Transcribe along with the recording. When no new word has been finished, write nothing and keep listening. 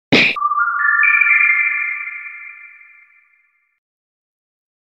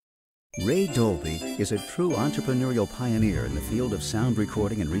Ray Dolby is a true entrepreneurial pioneer in the field of sound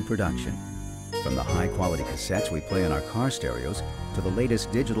recording and reproduction. From the high-quality cassettes we play in our car stereos to the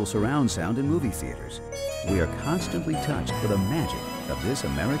latest digital surround sound in movie theaters, we are constantly touched with the magic of this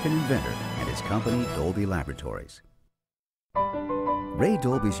American inventor and his company, Dolby Laboratories. Ray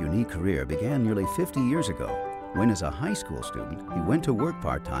Dolby's unique career began nearly 50 years ago when, as a high school student, he went to work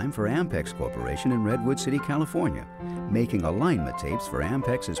part-time for Ampex Corporation in Redwood City, California, making alignment tapes for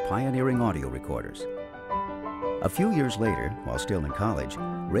Ampex's pioneering audio recorders. A few years later, while still in college,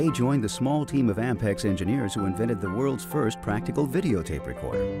 Ray joined the small team of Ampex engineers who invented the world's first practical videotape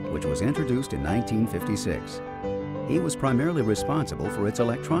recorder, which was introduced in 1956. He was primarily responsible for its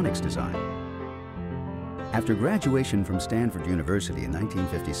electronics design. After graduation from Stanford University in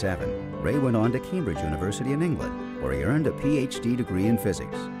 1957, Ray went on to Cambridge University in England, where he earned a PhD degree in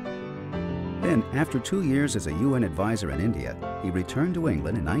physics. Then, after 2 years as a UN advisor in India, he returned to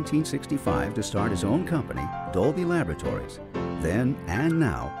England in 1965 to start his own company, Dolby Laboratories, then and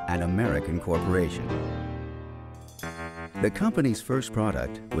now an American corporation. The company's first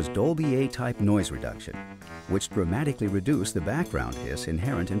product was Dolby A-type noise reduction, which dramatically reduced the background hiss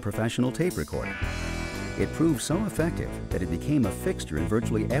inherent in professional tape recording. It proved so effective that it became a fixture in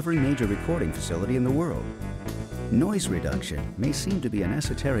virtually every major recording facility in the world. Noise reduction may seem to be an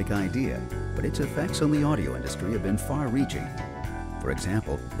esoteric idea, but its effects on the audio industry have been far-reaching. For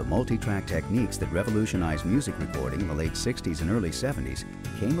example, the multi-track techniques that revolutionized music recording in the late 60s and early 70s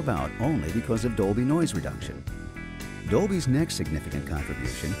came about only because of Dolby noise reduction. Dolby's next significant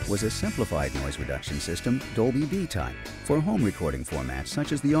contribution was a simplified noise reduction system, Dolby B-type, for home recording formats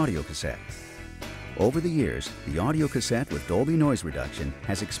such as the audio cassette. Over the years, the audio cassette with Dolby noise reduction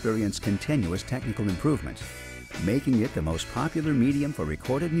has experienced continuous technical improvements, making it the most popular medium for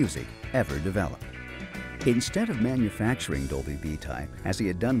recorded music ever developed. Instead of manufacturing Dolby B-type, as he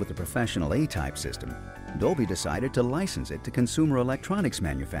had done with the professional A-type system, Dolby decided to license it to consumer electronics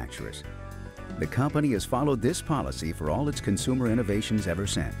manufacturers. The company has followed this policy for all its consumer innovations ever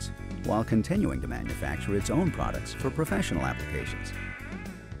since, while continuing to manufacture its own products for professional applications.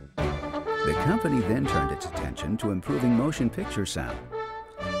 The company then turned its attention to improving motion picture sound.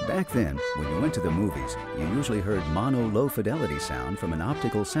 Back then, when you went to the movies, you usually heard mono low-fidelity sound from an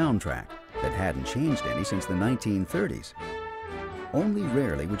optical soundtrack that hadn't changed any since the 1930s. Only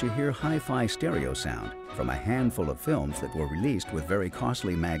rarely would you hear hi-fi stereo sound from a handful of films that were released with very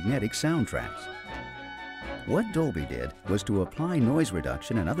costly magnetic soundtracks. What Dolby did was to apply noise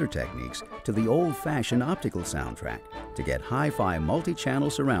reduction and other techniques to the old-fashioned optical soundtrack to get hi-fi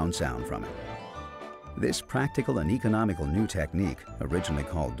multi-channel surround sound from it. This practical and economical new technique, originally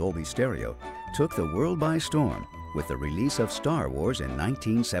called Dolby Stereo, took the world by storm with the release of Star Wars in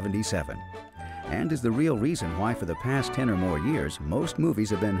 1977, and is the real reason why for the past 10 or more years most movies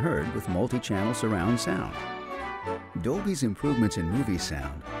have been heard with multi-channel surround sound. Dolby's improvements in movie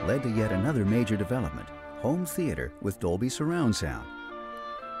sound led to yet another major development: home theater with Dolby surround sound.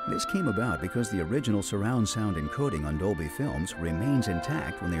 This came about because the original surround sound encoding on Dolby films remains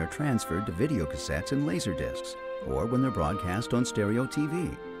intact when they are transferred to video cassettes and laserdiscs, or when they're broadcast on stereo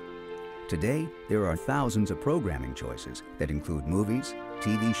TV. Today, there are thousands of programming choices that include movies,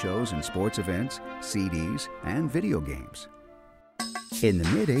 TV shows and sports events, CDs, and video games. In the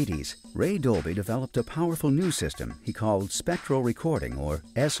mid-80s, Ray Dolby developed a powerful new system he called spectral recording, or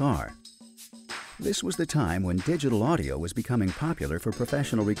SR. This was the time when digital audio was becoming popular for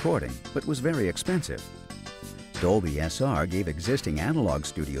professional recording, but was very expensive. Dolby SR gave existing analog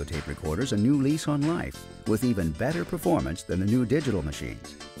studio tape recorders a new lease on life, with even better performance than the new digital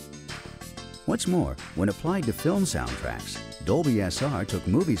machines. What's more, when applied to film soundtracks, Dolby SR took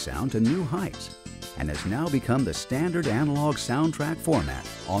movie sound to new heights and has now become the standard analog soundtrack format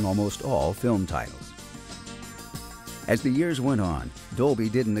on almost all film titles. As the years went on, Dolby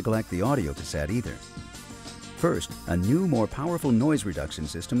didn't neglect the audio cassette either. First, a new, more powerful noise reduction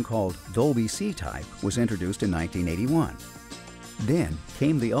system called Dolby C-type was introduced in 1981. Then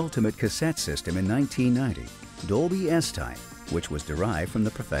came the ultimate cassette system in 1990, Dolby S-type, which was derived from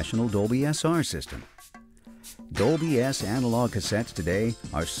the professional Dolby SR system. Dolby S analog cassettes today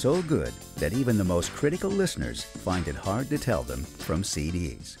are so good that even the most critical listeners find it hard to tell them from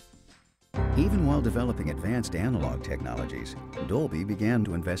CDs. Even while developing advanced analog technologies, Dolby began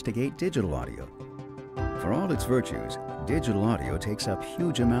to investigate digital audio. For all its virtues, digital audio takes up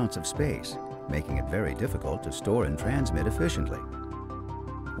huge amounts of space, making it very difficult to store and transmit efficiently.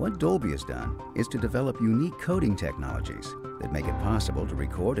 What Dolby has done is to develop unique coding technologies that make it possible to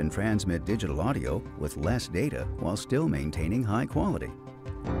record and transmit digital audio with less data while still maintaining high quality.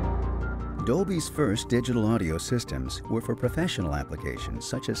 Dolby's first digital audio systems were for professional applications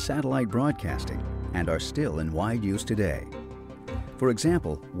such as satellite broadcasting and are still in wide use today. For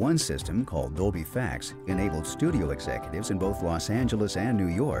example, one system called Dolby Fax enabled studio executives in both Los Angeles and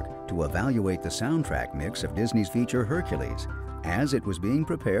New York to evaluate the soundtrack mix of Disney's feature Hercules as it was being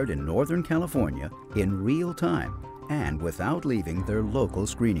prepared in Northern California in real time and without leaving their local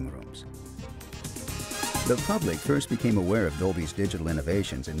screening rooms. The public first became aware of Dolby's digital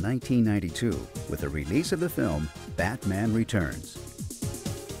innovations in 1992 with the release of the film Batman Returns.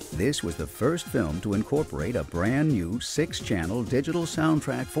 This was the first film to incorporate a brand new 6-channel digital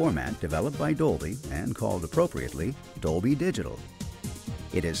soundtrack format developed by Dolby and called appropriately Dolby Digital.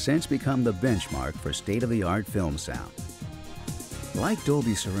 It has since become the benchmark for state-of-the-art film sound. Like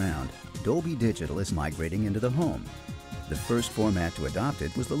Dolby Surround, Dolby Digital is migrating into the home. The first format to adopt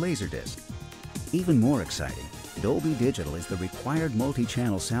it was the Laserdisc. Even more exciting, Dolby Digital is the required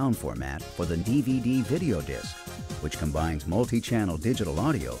multi-channel sound format for the DVD video disc, which combines multi-channel digital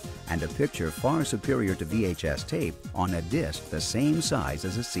audio and a picture far superior to VHS tape on a disc the same size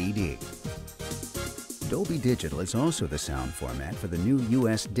as a CD. Dolby Digital is also the sound format for the new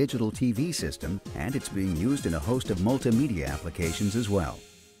US digital TV system, and it's being used in a host of multimedia applications as well.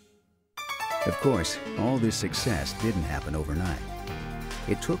 Of course, all this success didn't happen overnight.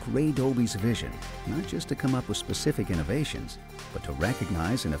 It took Ray Dolby's vision, not just to come up with specific innovations, but to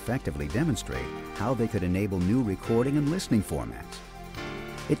recognize and effectively demonstrate how they could enable new recording and listening formats.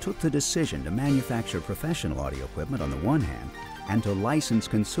 It took the decision to manufacture professional audio equipment on the one hand and to license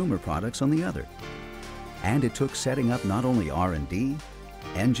consumer products on the other. And it took setting up not only R&D,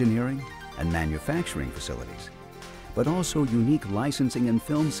 engineering, and manufacturing facilities, but also unique licensing and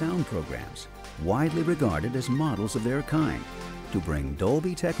film sound programs, widely regarded as models of their kind, to bring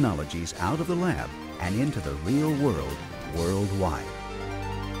Dolby technologies out of the lab and into the real world worldwide.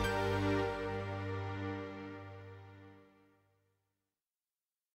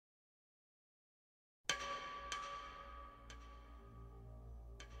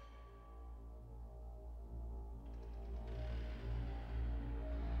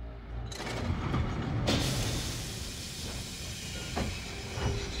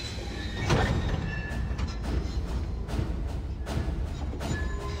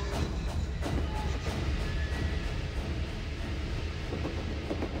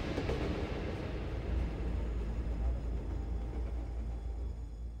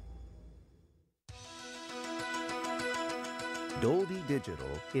 Dolby Digital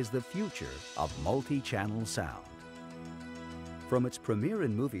is the future of multi-channel sound. From its premiere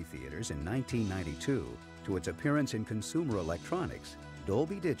in movie theaters in 1992 to its appearance in consumer electronics,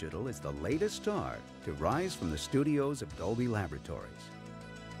 Dolby Digital is the latest star to rise from the studios of Dolby Laboratories.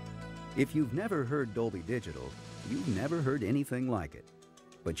 If you've never heard Dolby Digital, you've never heard anything like it.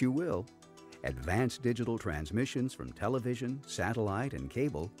 But you will. Advanced digital transmissions from television, satellite, and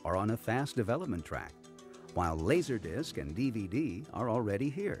cable are on a fast development track, while Laserdisc and DVD are already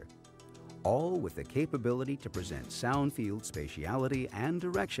here, all with the capability to present sound field spatiality and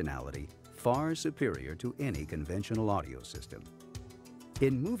directionality far superior to any conventional audio system.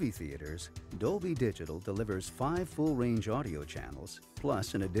 In movie theaters, Dolby Digital delivers 5 full-range audio channels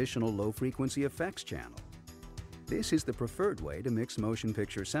plus an additional low-frequency effects channel. This is the preferred way to mix motion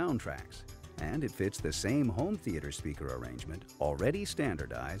picture soundtracks, and it fits the same home theater speaker arrangement already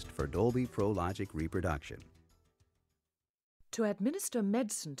standardized for Dolby Pro Logic reproduction. To administer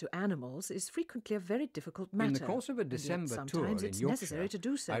medicine to animals is frequently a very difficult matter. In the course of a December tour in necessary to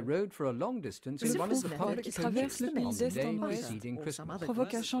do so. Yorkshire, I rode for a long distance in one of the parks qui traverse le pays d'est en ouest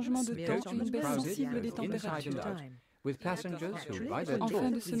provoque un changement de temps et une baisse sensible des températures. With passengers who, by their En talk, fin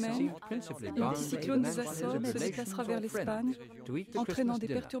de semaine, seemed principally le bound to cyclone the des Açores Netherlands se relations déplacera to vers a friend l'Espagne, to eat the entraînant Christmas des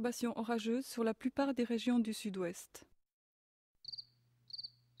dinner. perturbations orageuses sur la plupart des régions du sud-ouest.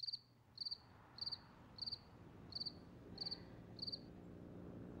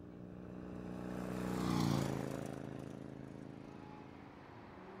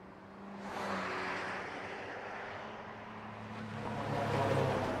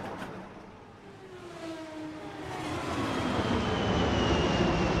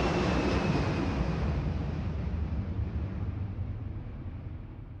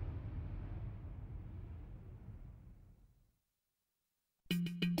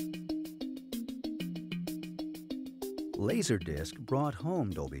 Laserdisc brought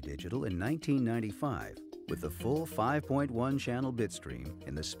home Dolby Digital in 1995 with the full 5.1 channel bit stream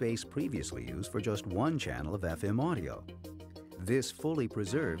in the space previously used for just 1 channel of FM audio. This fully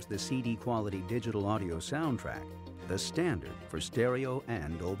preserves the CD quality digital audio soundtrack, the standard for stereo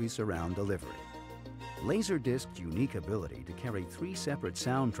and Dolby Surround delivery. Laserdisc's unique ability to carry 3 separate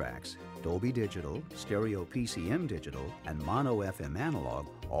soundtracks Dolby Digital, Stereo PCM Digital, and Mono FM Analog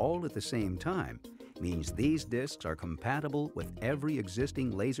all at the same time means these discs are compatible with every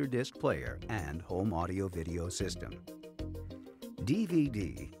existing Laserdisc player and home audio-video system.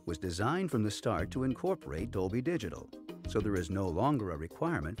 DVD was designed from the start to incorporate Dolby Digital, so there is no longer a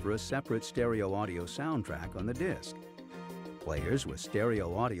requirement for a separate stereo audio soundtrack on the disc. Players with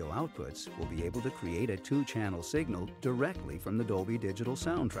stereo audio outputs will be able to create a 2-channel signal directly from the Dolby Digital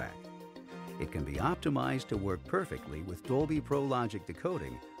soundtrack. It can be optimized to work perfectly with Dolby Pro Logic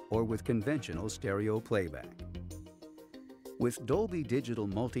decoding or with conventional stereo playback. With Dolby Digital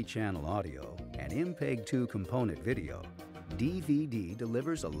multi-channel audio and MPEG-2 component video, DVD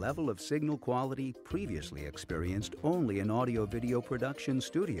delivers a level of signal quality previously experienced only in audio-video production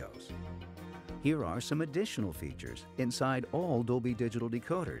studios. Here are some additional features inside all Dolby Digital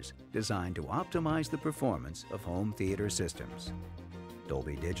decoders designed to optimize the performance of home theater systems.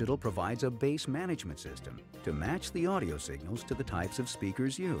 Dolby Digital provides a bass management system to match the audio signals to the types of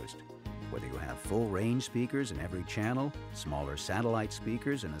speakers used. Whether you have full-range speakers in every channel, smaller satellite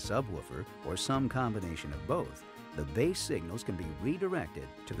speakers in a subwoofer, or some combination of both, the bass signals can be redirected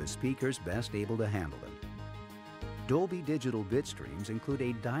to the speakers best able to handle them. Dolby Digital bit streams include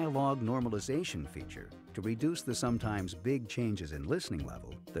a dialogue normalization feature to reduce the sometimes big changes in listening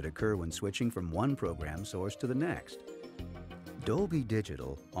level that occur when switching from one program source to the next. Dolby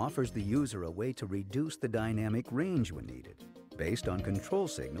Digital offers the user a way to reduce the dynamic range when needed, based on control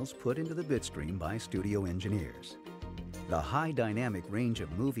signals put into the bitstream by studio engineers. The high dynamic range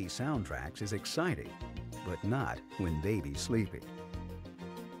of movie soundtracks is exciting, but not when baby's sleeping.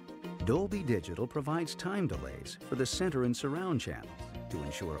 Dolby Digital provides time delays for the center and surround channels to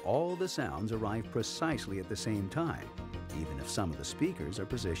ensure all the sounds arrive precisely at the same time, even if some of the speakers are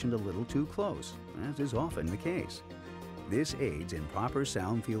positioned a little too close, as is often the case. This aids in proper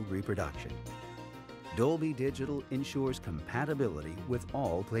sound field reproduction. Dolby Digital ensures compatibility with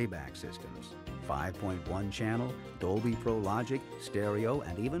all playback systems. 5.1 channel, Dolby Pro Logic, stereo,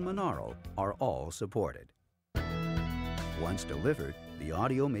 and even monaural are all supported. Once delivered, the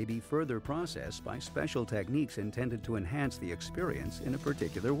audio may be further processed by special techniques intended to enhance the experience in a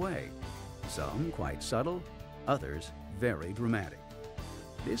particular way. Some quite subtle, others very dramatic.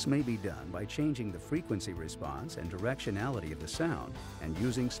 This may be done by changing the frequency response and directionality of the sound and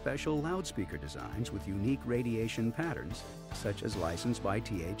using special loudspeaker designs with unique radiation patterns, such as licensed by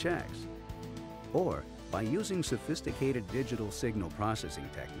THX. Or by using sophisticated digital signal processing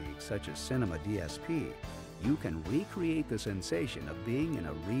techniques such as Cinema DSP, you can recreate the sensation of being in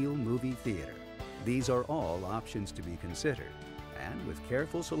a real movie theater. These are all options to be considered, and with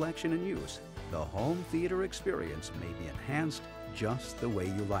careful selection and use, the home theater experience may be enhanced just the way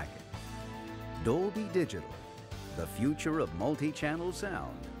you like it. Dolby Digital, the future of multi-channel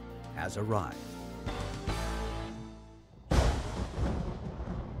sound, has arrived.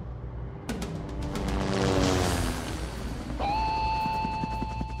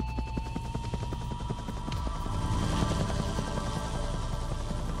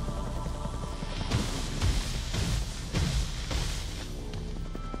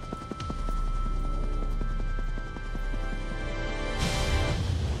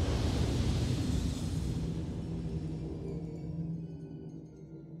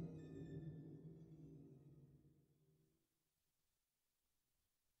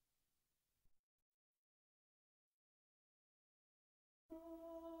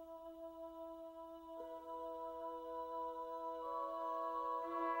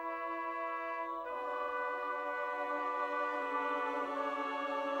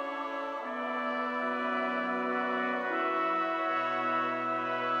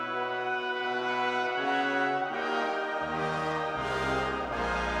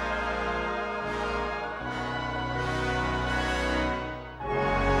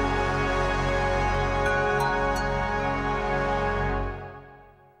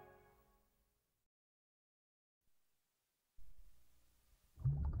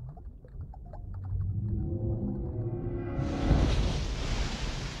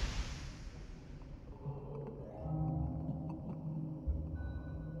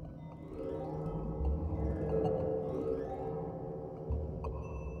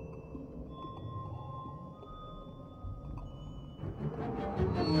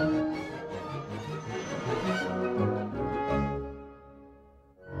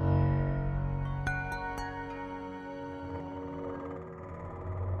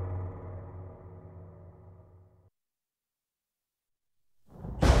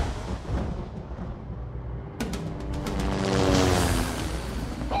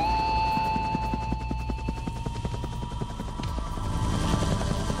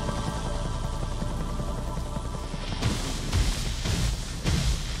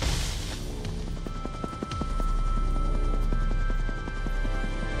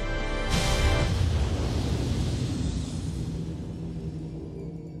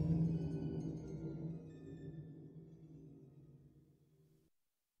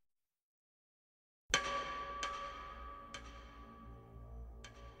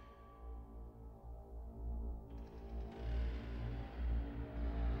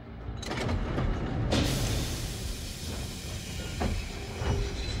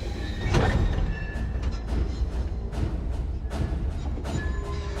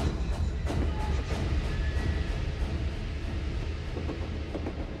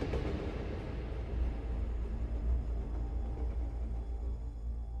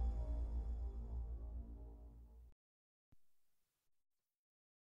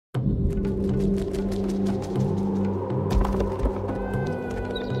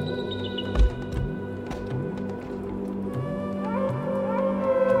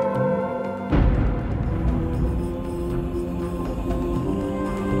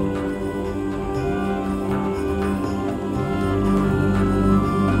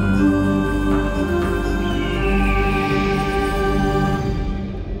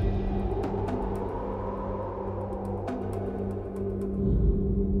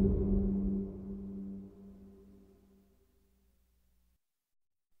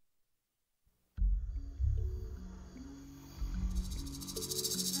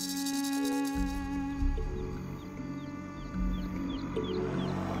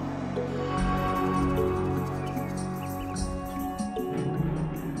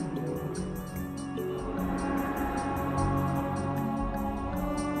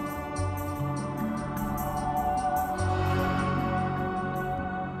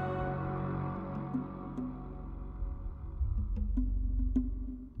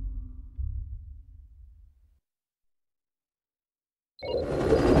 you.